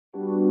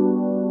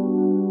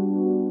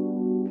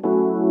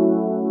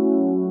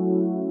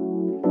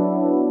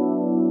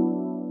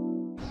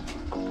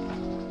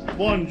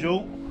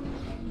Bonjour.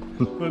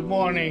 Good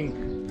morning.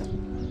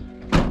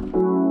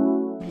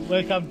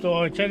 Welcome to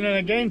our channel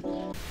again.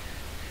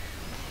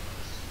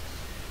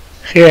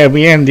 Here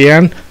we and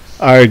Diane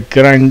are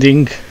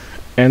grinding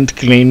and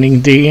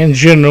cleaning the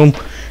engine room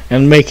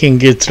and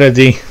making it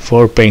ready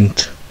for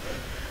paint.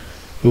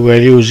 We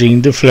were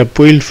using the flap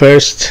wheel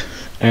first,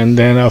 and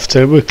then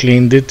after we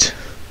cleaned it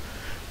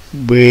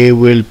we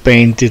will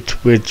paint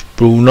it with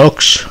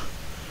Brunox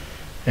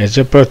as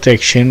a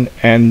protection,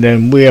 and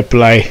then we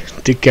apply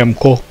the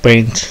Chemco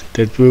paint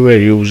that we were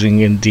using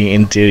in the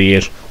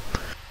interior.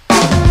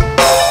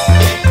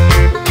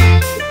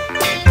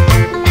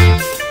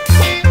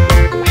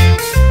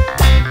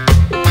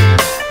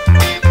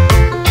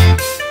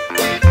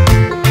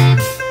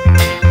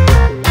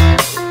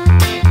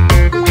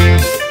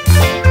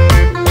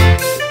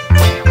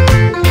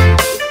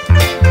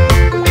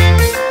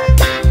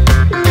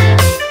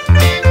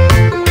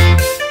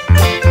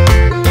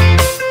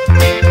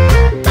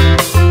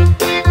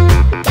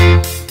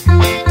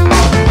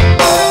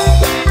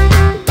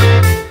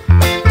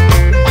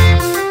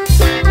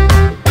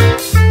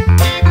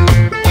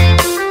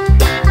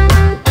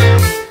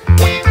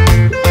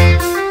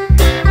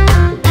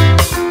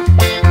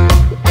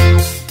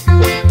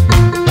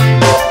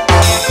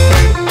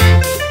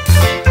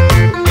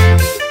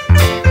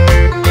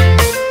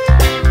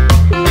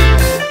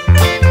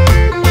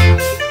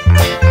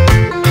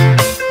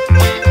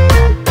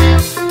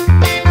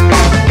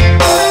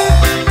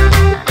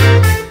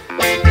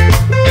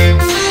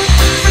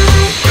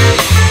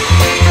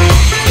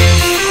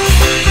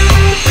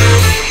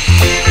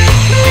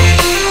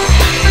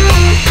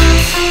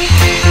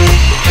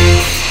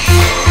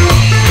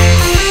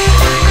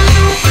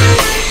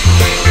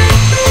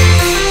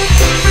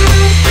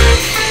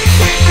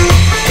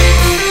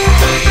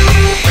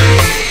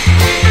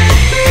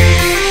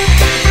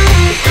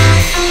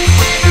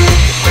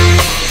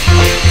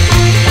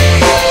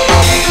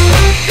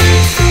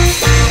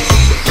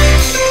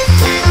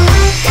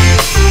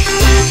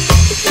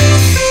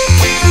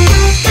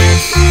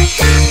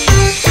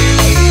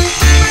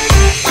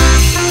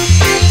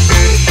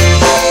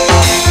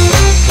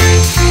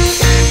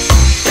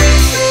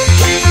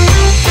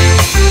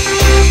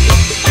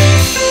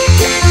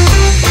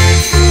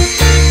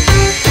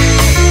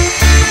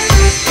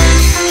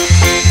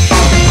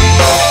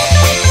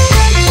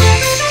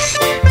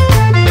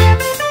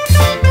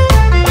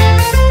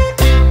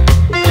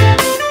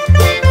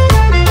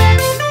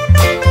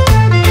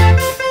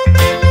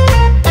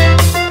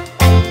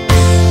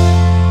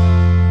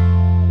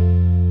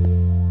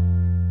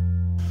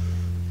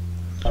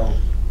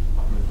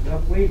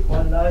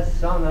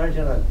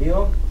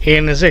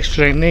 Ian is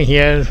explaining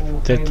here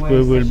that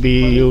we will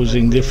be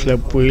using the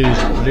flap wheel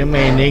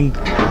remaining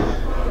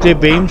the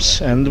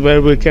beams, and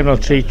where we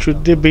cannot reach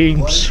with the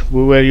beams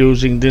we were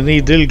using the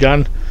needle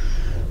gun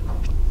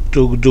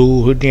to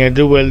do near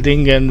the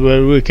welding, and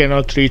where we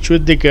cannot reach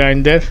with the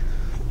grinder,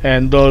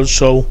 and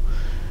also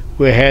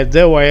we had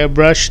the wire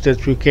brush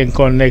that we can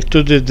connect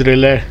to the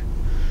driller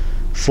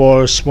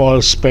for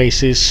small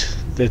spaces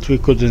that we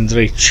couldn't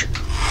reach.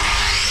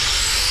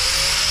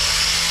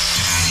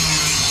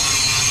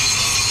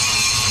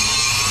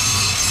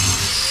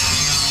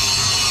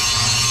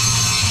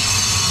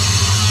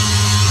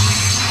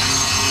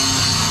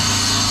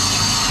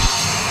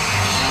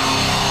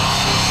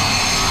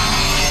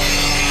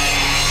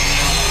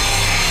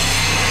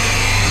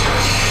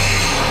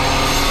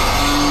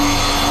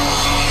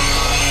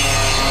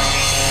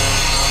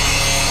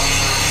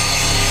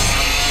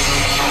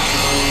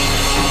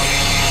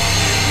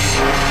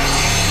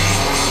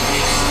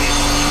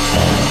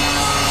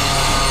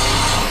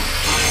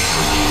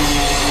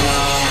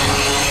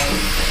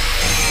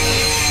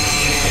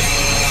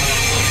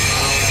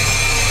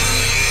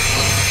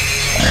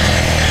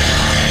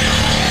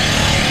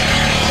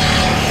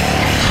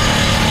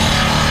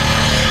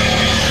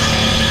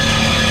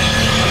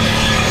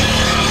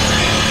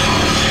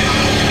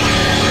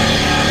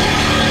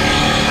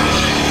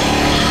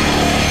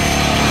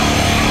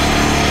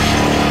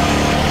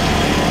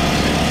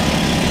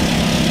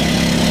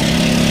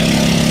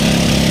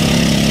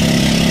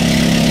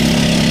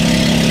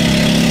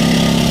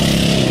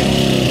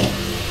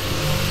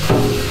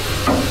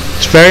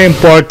 Very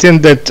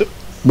important that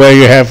where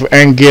you have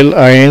angle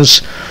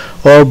irons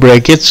or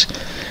brackets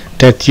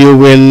that you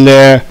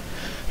will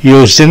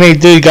use the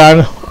needle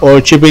gun or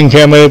chipping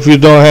hammer if you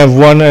don't have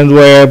one, and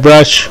wire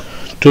brush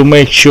to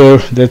make sure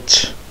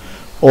that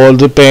all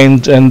the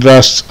paint and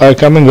rust are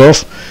coming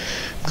off,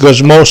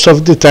 because most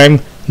of the time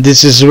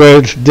this is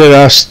where the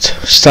rust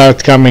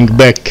start coming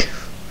back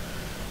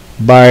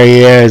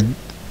by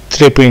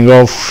tripping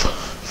off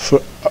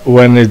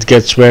when it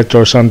gets wet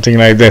or something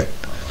like that.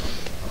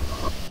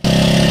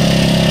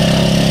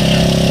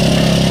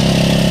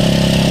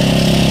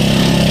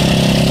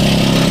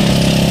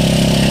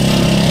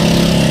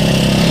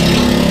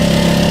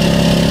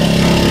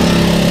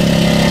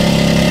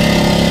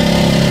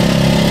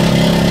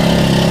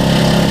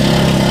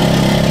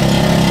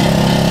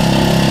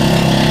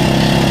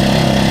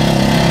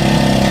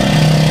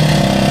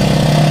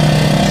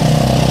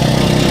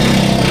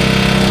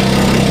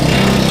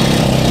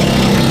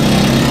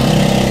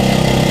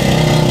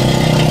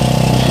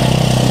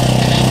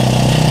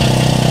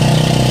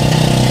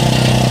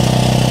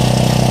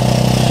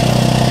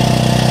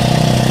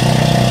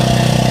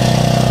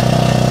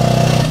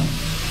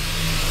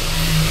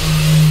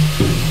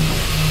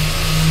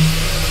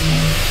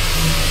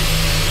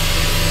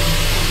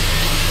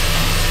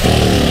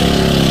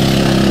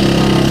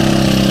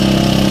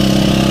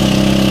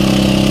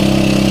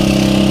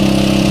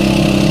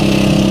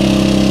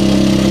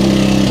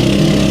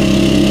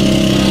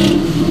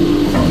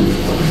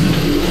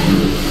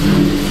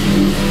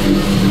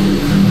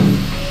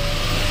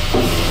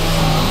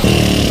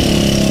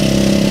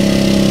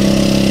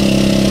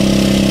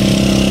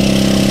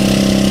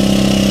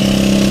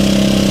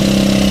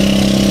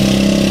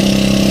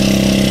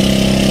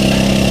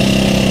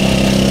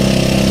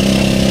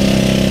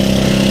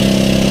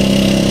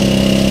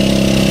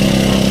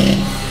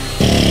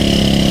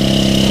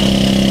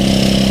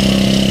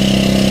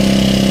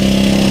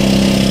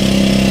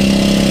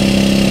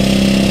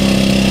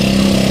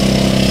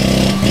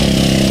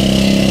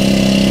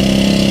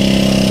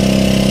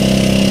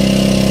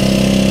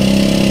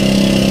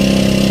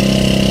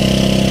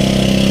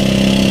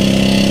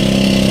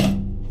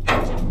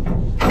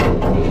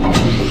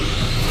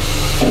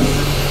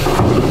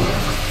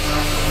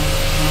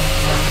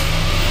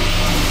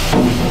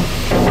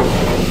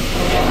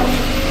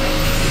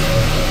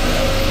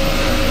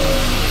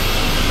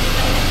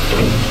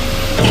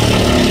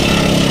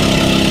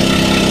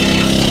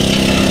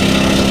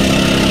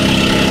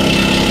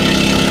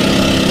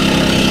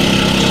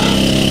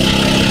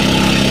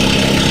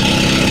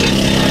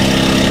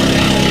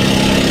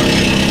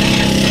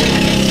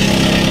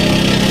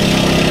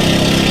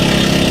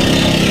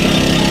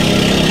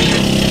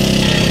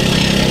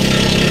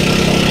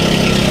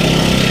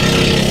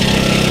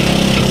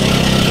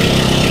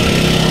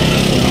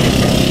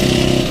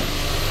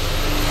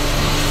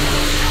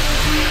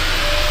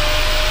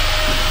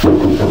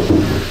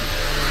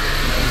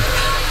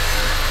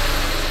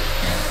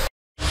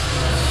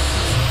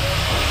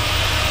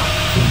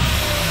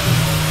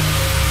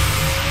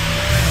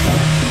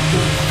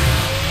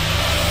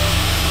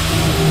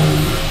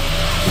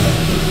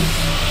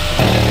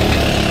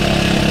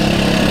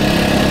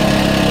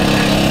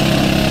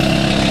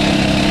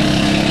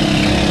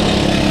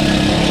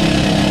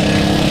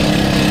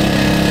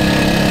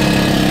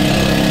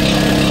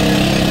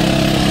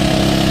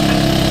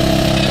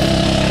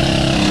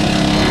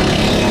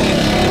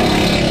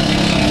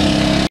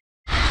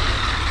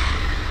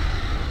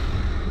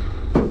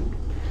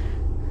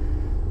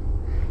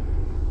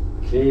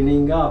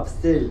 up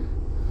still.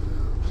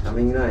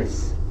 Coming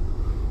nice.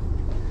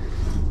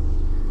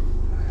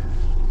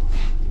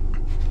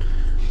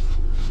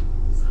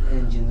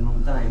 Engine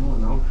room time, oh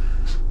no?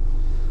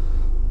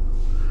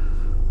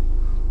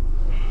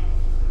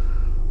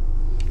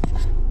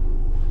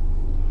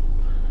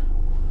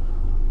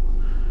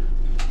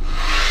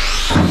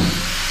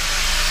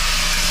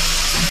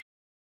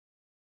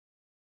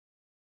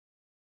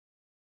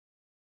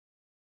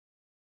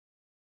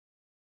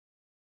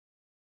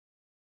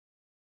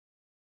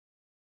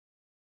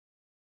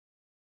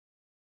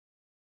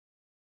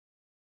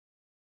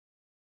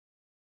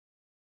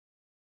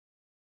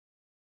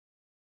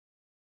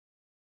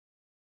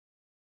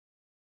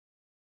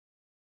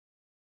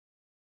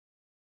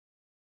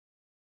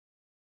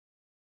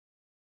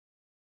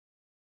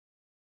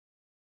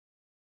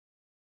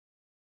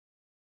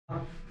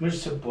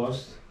 Mr.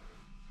 Post.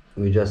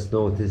 We just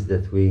noticed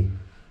that we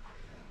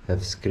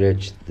have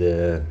scratched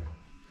the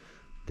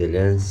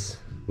lens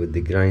with the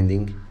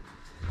grinding,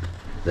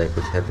 like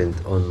it happened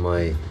on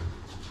my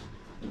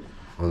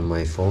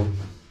phone.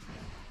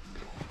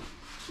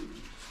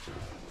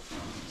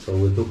 So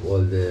we took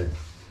all the,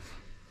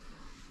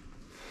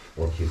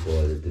 what you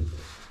call it, the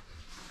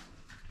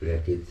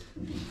bracket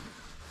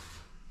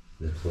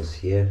that was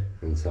here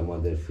and some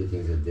other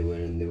fittings that they were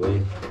in the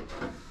way.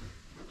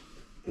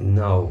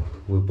 Now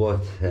we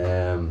bought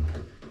the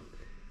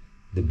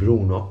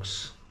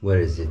Brunox. Where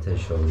is it? I'll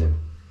show them.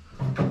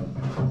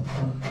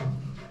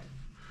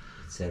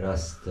 It's a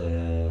rust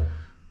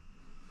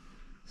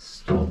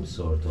stop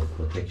sort of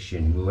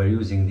protection. We were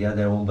using the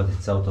other one, but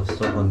it's out of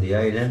stock on the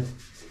island.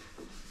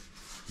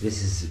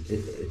 This is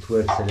it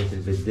works a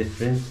little bit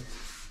different.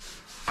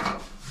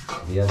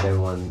 The other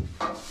one,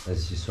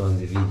 as you saw in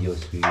the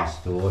videos, we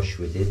used to wash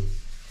with it.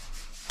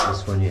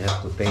 This one you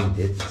have to paint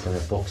it. It's an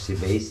epoxy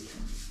based.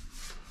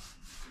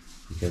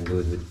 You can do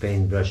it with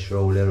paintbrush,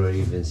 roller, or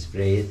even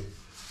spray it.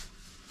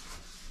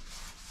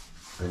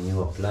 And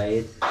you apply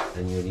it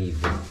and you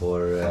leave it for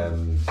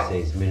say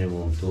it's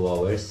minimum 2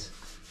 hours.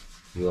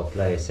 You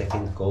apply a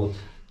second coat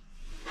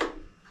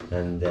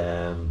and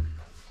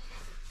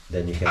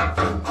then you can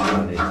paint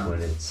on it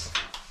when it's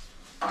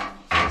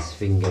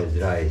finger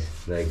dry,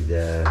 like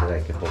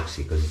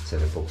epoxy, because it's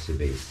an epoxy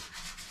base.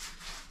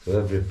 So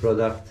every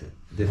product,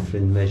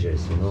 different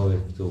measures, you know, you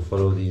have to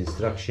follow the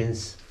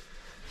instructions.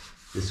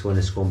 This one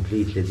is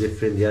completely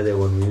different. The other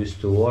one we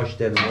used to wash,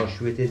 then wash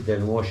with it,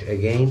 then wash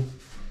again,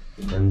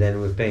 and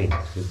then we paint.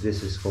 So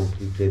this is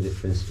completely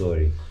different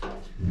story.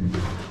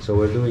 So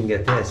we're doing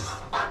a test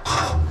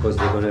because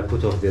they're gonna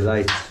put off the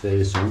lights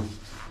very soon.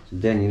 So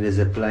Daniel is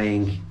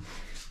applying,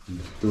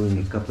 doing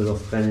a couple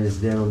of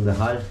panels there on the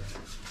hull,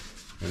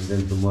 and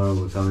then tomorrow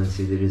we'll come and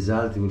see the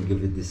result. We'll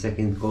give it the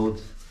second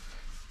coat,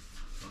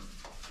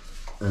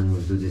 and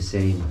we'll do the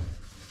same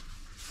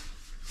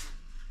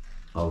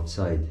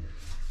outside.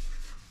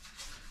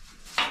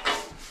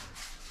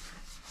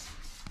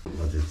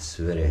 But it's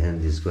very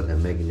handy. It's got a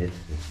magnet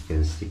that you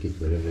can stick it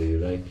wherever you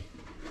like.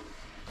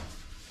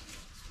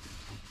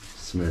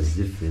 Smells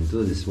different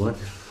too, this one.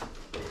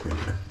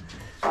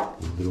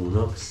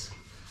 Brunox.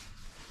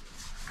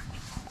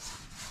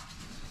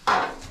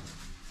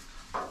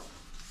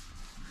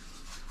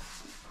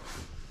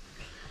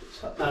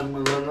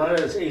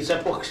 It's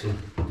epoxy.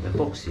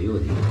 Epoxy,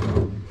 Jodi.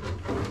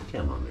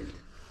 Kemm għamilt?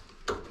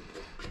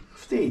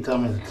 Ftit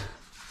għamilt.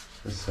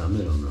 Issa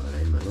għamilhom nara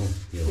jmelu.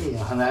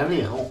 Ija, ħana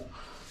għalieħu.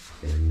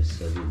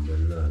 Missa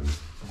bil-bellan.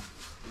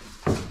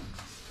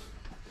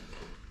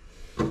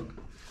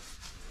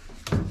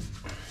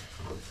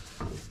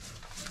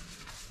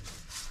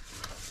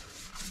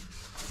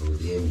 So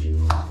the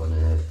engine is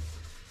gonna have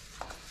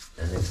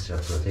an extra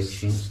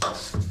protection.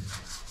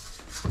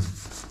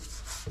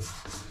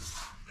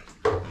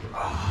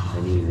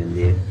 And even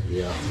the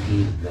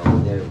key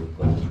down there, we're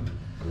going to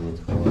do it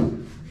all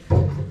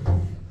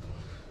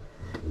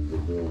with the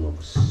Brunox.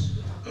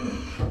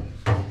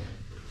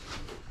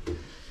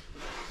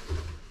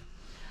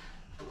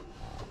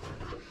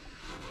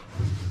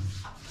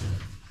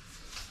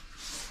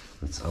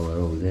 That's our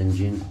old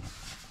engine,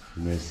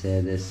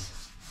 Mercedes,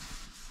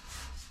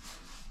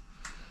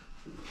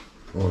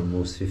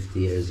 almost 50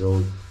 years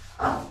old,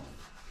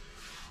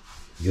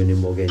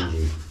 Unimog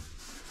engine.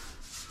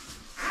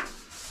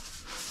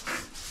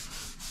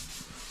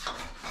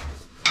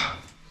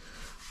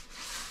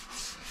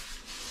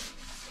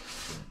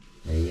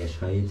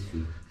 حيد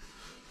فيه.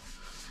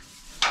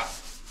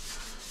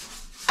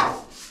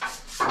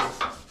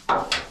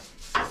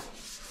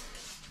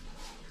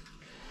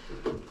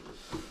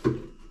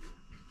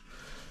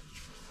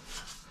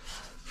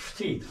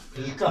 ftit,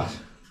 bil-taħt.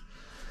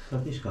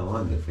 Tafix kam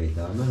għandek fejn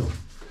tagħmelu.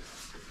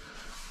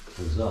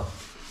 Użaħ.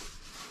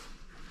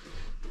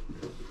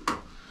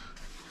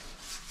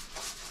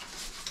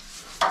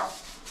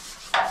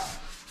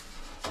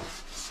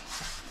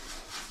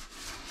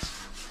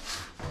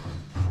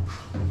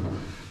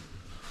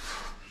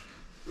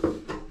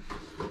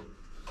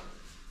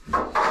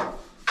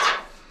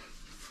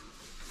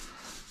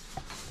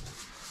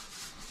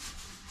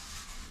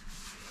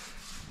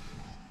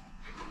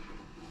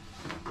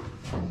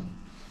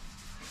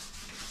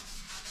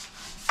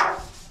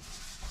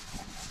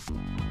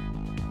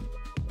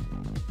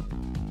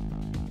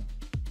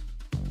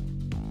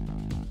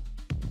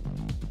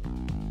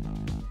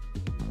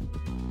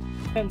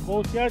 second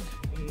boatyard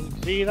in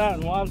Zira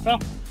and Malta,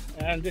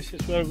 and this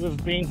is where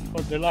we've been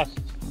for the last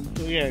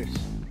 2 years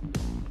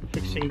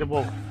fixing the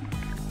boat.